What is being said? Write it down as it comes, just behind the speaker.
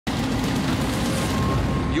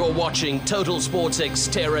You're watching Totalsports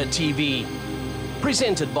Xterra TV,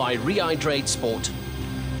 presented by Rehydrate Sport.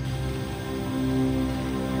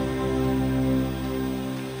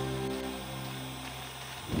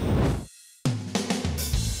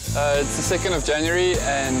 It's the 2nd of January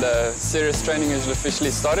and serious training has officially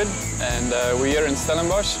started, and we're here in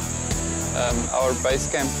Stellenbosch, our base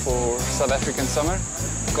camp for South African summer.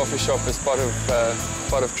 Coffee shop is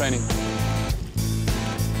part of training.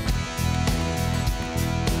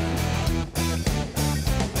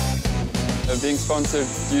 Being sponsored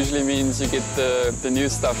usually means you get the new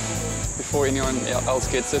stuff before anyone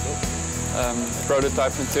else gets it.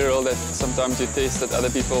 Prototype material that sometimes you test that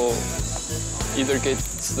other people either get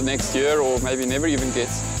the next year or maybe never even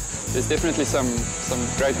gets. There's definitely some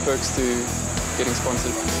great perks to getting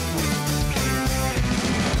sponsored.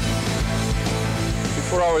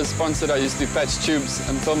 Before I was sponsored, I used to patch tubes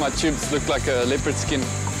until my tubes looked like a leopard skin.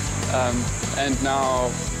 And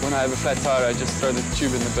now, when I have a flat tire, I just throw the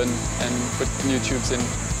tube in the bin and put new tubes in.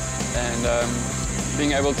 And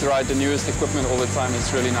being able to ride the newest equipment all the time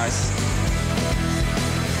is really nice.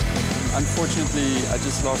 Unfortunately, I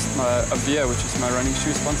just lost my Avia, which is my running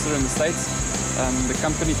shoe sponsor in the States. The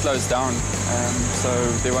company closed down, so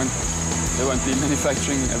they won't be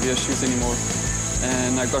manufacturing Avia shoes anymore.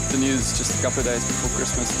 And I got the news just a couple of days before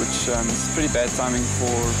Christmas, which is pretty bad timing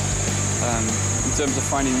for in terms of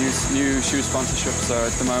finding new shoe sponsorship. So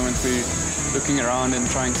at the moment we're looking around and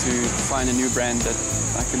trying to find a new brand that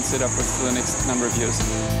I can set up with for the next number of years.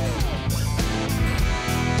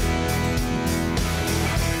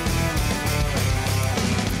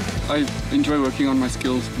 I enjoy working on my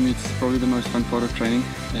skills. For me, it's probably the most fun part of training,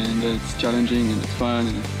 and it's challenging and it's fun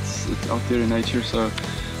and it's out there in nature. So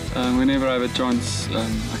whenever I have a chance,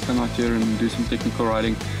 I come out here and do some technical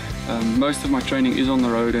riding. Most of my training is on the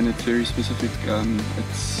road and it's very specific.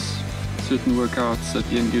 It's certain workouts that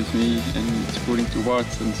Ian gives me, and it's according to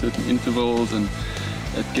watts and certain intervals, and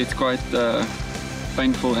it gets quite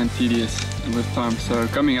painful and tedious with time. So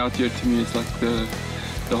coming out here to me is like the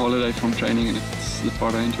holiday from training, and it's the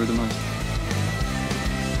part I enjoy the most.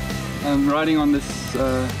 Riding on this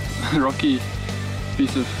rocky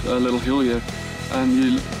piece of little hill here,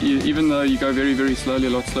 even though you go very, very slowly, a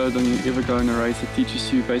lot slower than you ever go in a race, it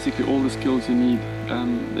teaches you basically all the skills you need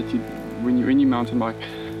when you mountain bike.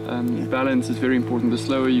 Balance is very important. The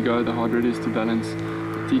slower you go, the harder it is to balance.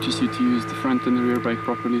 It teaches you to use the front and the rear brake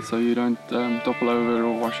properly so you don't topple over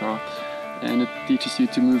or wash out. And it teaches you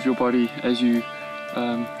to move your body as you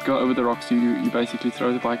go over the rocks. You basically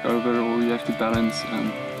throw the bike over, or you have to balance.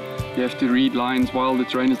 You have to read lines while the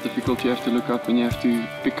terrain is difficult. You have to look up and you have to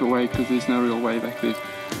pick a way because there's no real way back there.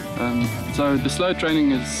 So the slow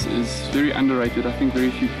training is very underrated. I think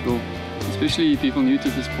very few people, especially people new to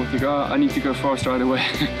the sport, they go, oh, I need to go fast right away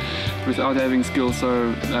without having skills.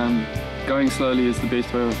 So going slowly is the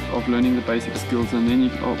best way of learning the basic skills, and then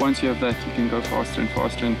once you have that, you can go faster and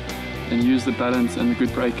faster and use the balance and the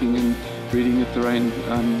good braking and reading the terrain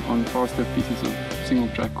on faster pieces of single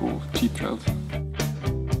track or cheap trails.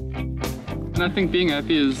 And I think being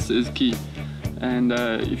happy is key, and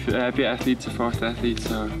if you're a happy athlete, a fast athlete,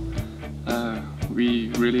 so we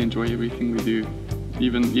really enjoy everything we do,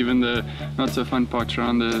 even the not so fun parts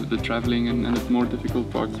around the traveling and the more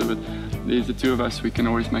difficult parts of it. There's the two of us, we can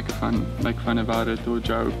always make fun about it or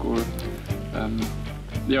joke, or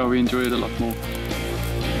yeah, we enjoy it a lot more.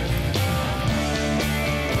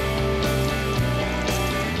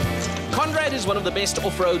 Conrad is one of the best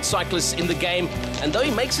off-road cyclists in the game, and though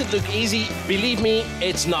he makes it look easy, believe me,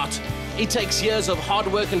 it's not. It takes years of hard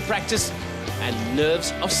work and practice and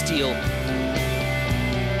nerves of steel.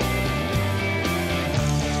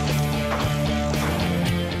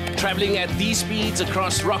 Traveling at these speeds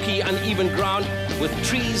across rocky, uneven ground with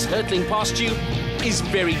trees hurtling past you is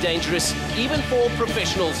very dangerous, even for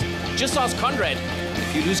professionals. Just ask Conrad.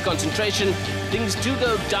 If you lose concentration, things do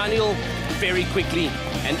go downhill very quickly,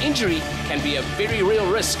 and injury can be a very real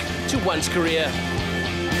risk to one's career.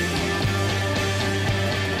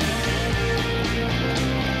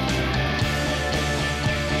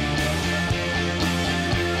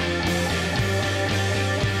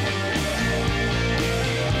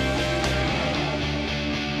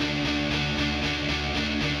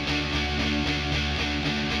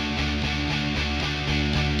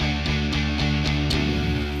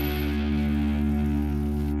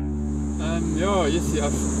 Yes,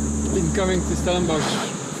 I've been coming to Stellenbosch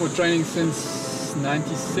for training since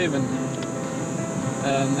 '97,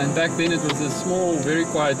 and back then it was a small, very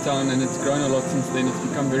quiet town, and it's grown a lot since then. It's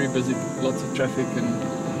become very busy, lots of traffic and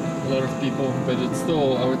a lot of people, but it's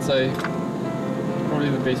still, I would say, probably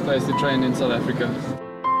the best place to train in South Africa.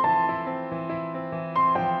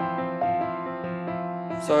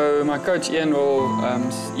 So my coach Ian will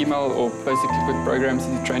email or basically put programs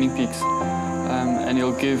into Training Peaks, and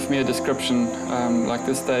he'll give me a description. Like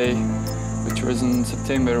this day, which was in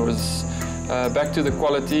September, was back to the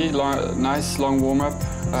quality, nice long warm-up,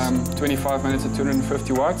 25 minutes at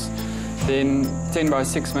 250 watts, then 10 by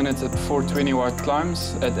 6 minutes at 420 watt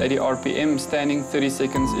climbs at 80 RPM, standing 30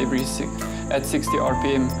 seconds at 60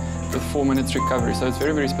 RPM with 4 minutes recovery. So it's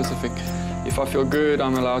very, very specific. If I feel good,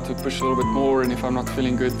 I'm allowed to push a little bit more, and if I'm not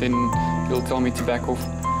feeling good, then he'll tell me to back off.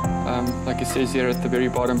 Like it says here at the very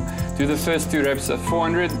bottom, do the first 2 reps at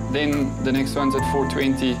 400, then the next one's at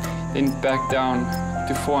 420, then back down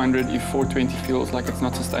to 400 if 420 feels like it's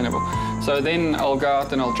not sustainable. So then I'll go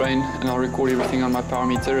out and I'll train and I'll record everything on my power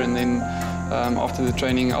meter, and then after the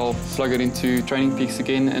training I'll plug it into Training Peaks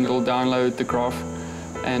again, and it'll download the graph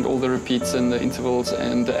and all the repeats and the intervals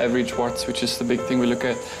and the average watts, which is the big thing we look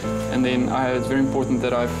at. And then it's very important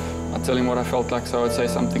that I tell him what I felt like. So I would say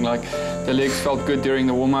something like, the legs felt good during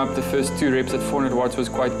the warm-up, the first 2 reps at 400 watts was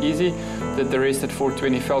quite easy, that the rest at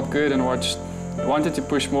 420 felt good, and wanted to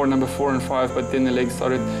push more number 4 and 5, but then the legs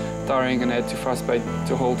started tiring and I had to fast pay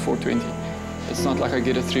to hold 420. It's not like I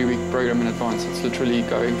get a 3-week program in advance. It's literally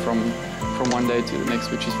going from one day to the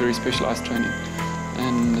next, which is very specialized training.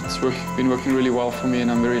 And it's been working really well for me, and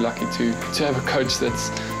I'm very lucky to have a coach that's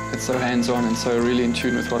so hands-on and so really in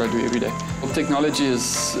tune with what I do every day. Well, technology is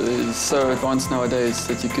so advanced nowadays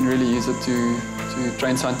that you can really use it to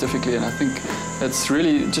train scientifically, and I think that's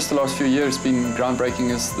really just the last few years been groundbreaking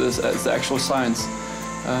as the actual science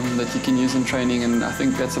that you can use in training. And I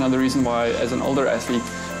think that's another reason why, as an older athlete,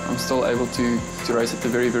 I'm still able to race at the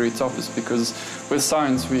very, very top, is because with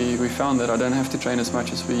science we found that I don't have to train as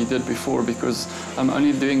much as we did before, because I'm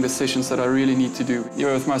only doing the sessions that I really need to do.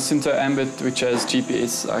 With my Sunto Ambit, which has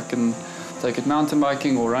GPS, I can take it mountain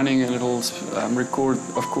biking or running, and it'll record,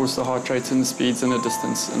 of course, the heart rates and the speeds and the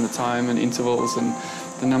distance and the time and intervals and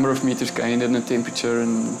the number of meters gained and the temperature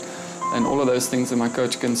and all of those things, and my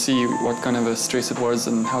coach can see what kind of a stress it was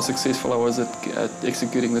and how successful I was at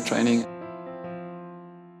executing the training.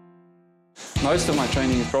 Most of my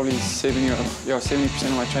training is probably 70%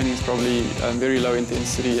 of my training is probably very low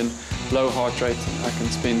intensity and low heart rate. I can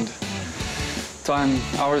spend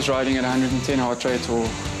hours riding at 110 heart rate,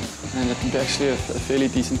 and it can be actually a fairly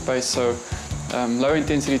decent pace. So low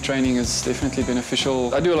intensity training is definitely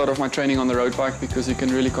beneficial. I do a lot of my training on the road bike because you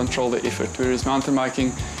can really control the effort, whereas mountain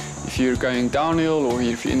biking, if you're going downhill or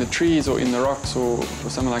if you're in the trees or in the rocks or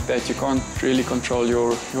something like that, you can't really control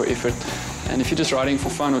your effort. And if you're just riding for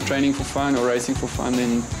fun or training for fun or racing for fun,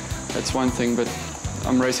 then that's one thing, but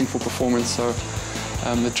I'm racing for performance, so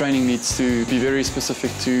the training needs to be very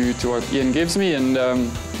specific to what Ian gives me, and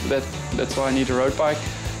that's why I need a road bike.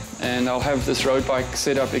 And I'll have this road bike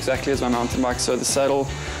set up exactly as my mountain bike, so the saddle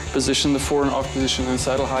position, the fore and aft position and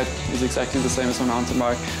saddle height is exactly the same as my mountain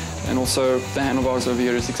bike, and also the handlebars over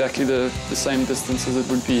here is exactly the same distance as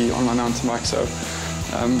it would be on my mountain bike. So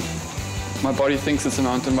my body thinks it's a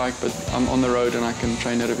mountain bike, but I'm on the road and I can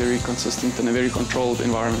train at a very consistent and a very controlled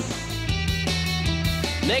environment.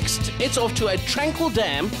 Next, it's off to a tranquil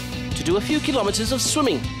dam to do a few kilometers of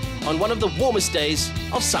swimming on one of the warmest days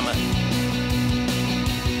of summer.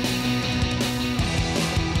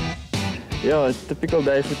 Yeah, a typical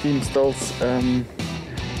day for Team Stoltz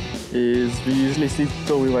is we usually sleep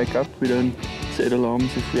till we wake up. We don't set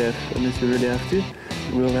alarms unless we really have to.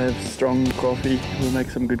 We'll have strong coffee, we'll make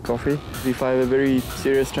some good coffee. If I have a very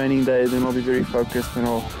serious training day, then I'll be very focused and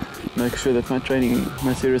I'll make sure that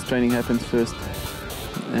my serious training happens first.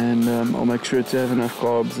 And I'll make sure to have enough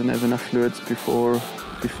carbs and have enough fluids before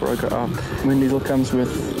I go out. When diesel comes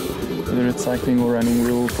with, whether it's cycling or running,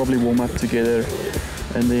 we'll probably warm up together,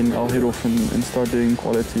 and then I'll head off and start doing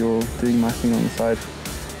quality or doing my thing on the side.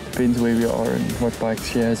 Depends where we are and what bike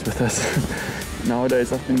she has with us.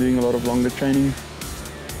 Nowadays I've been doing a lot of longer training.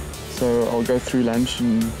 So I'll go through lunch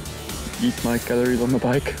and eat my calories on the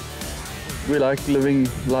bike. We like living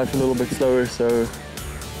life a little bit slower, so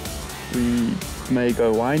we may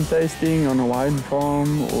go wine tasting on a wine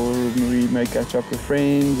farm, or we may catch up with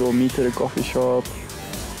friends or meet at a coffee shop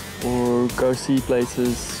or go see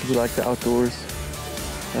places. We like the outdoors.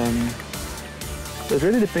 So it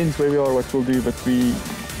really depends where we are, what we'll do, but we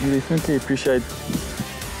definitely appreciate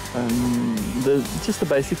just the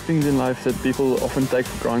basic things in life that people often take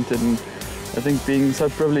for granted. And I think being so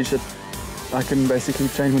privileged that I can basically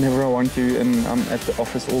train whenever I want to, and I'm at the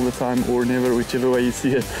office all the time or never, whichever way you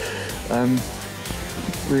see it.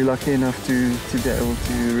 We're lucky enough to be able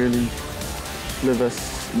to really live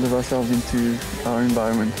ourselves into our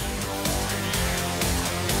environment.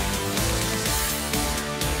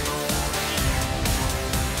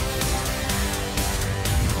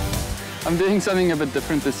 I'm doing something a bit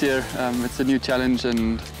different this year. It's a new challenge,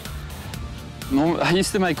 and I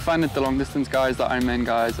used to make fun at the long distance guys, the Ironman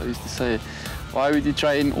guys. I used to say, why would you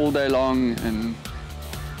train all day long? And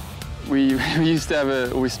we used to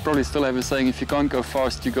have we probably still have a saying, if you can't go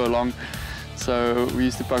fast, you go long. So we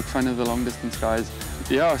used to poke fun at the long distance guys.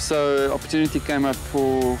 Yeah, so opportunity came up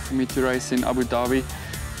for me to race in Abu Dhabi.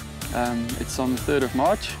 It's on the 3rd of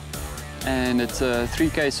March, and it's a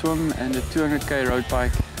 3K swim and a 200K road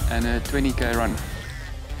bike and a 20K run.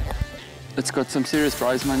 It's got some serious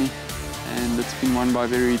prize money, and it's been won by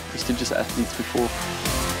very prestigious athletes before.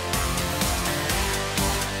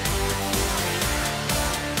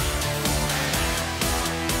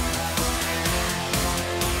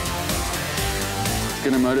 It's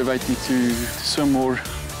going to motivate me to swim more,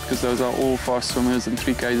 because those are all fast swimmers, and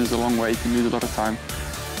 3K is a long way, you can lose a lot of time.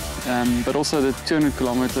 But also the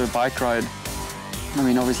 200-kilometer bike ride. I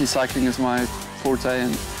mean, obviously cycling is my forte,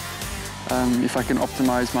 and if I can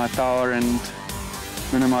optimize my power and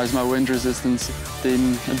minimize my wind resistance,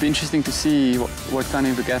 then it'd be interesting to see what kind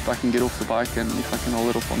of a gap I can get off the bike, and if I can hold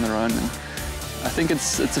it off on the run. And I think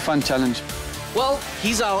it's a fun challenge. Well,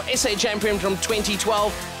 he's our SA champion from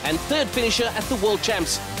 2012 and 3rd finisher at the World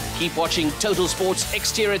Champs. Keep watching Totalsports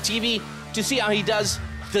Xterra TV to see how he does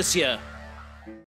this year.